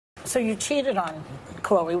So you cheated on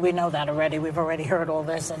Khloe. We know that already. We've already heard all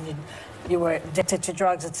this, and you were addicted to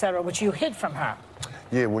drugs, etc., which you hid from her.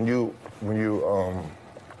 Yeah, when you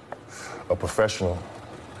a professional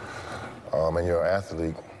and you're an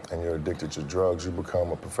athlete and you're addicted to drugs, you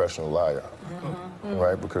become a professional liar,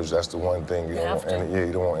 right? Because that's the one thing you don't want.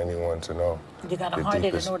 You don't want anyone to know. You got to hide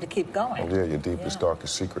it in order to keep going. Yeah, your deepest,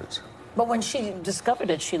 darkest secrets. But when she discovered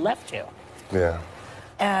it, she left you. Yeah.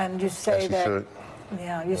 And you say that. Should.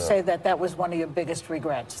 Yeah, you say that that was one of your biggest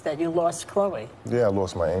regrets, that you lost Khloe. Yeah, I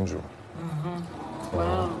lost my angel.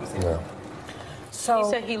 Wow. Yeah. So he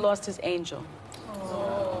said he lost his angel.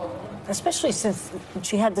 Especially since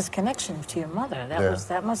she had this connection to your mother.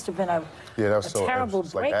 That must have been a terrible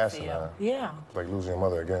break like for you. Yeah. Like losing your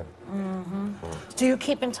mother again. Do you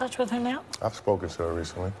keep in touch with her now? I've spoken to her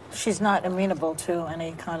recently. She's not amenable to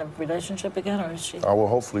any kind of relationship again, or is she? Well,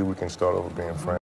 hopefully we can start over being friends.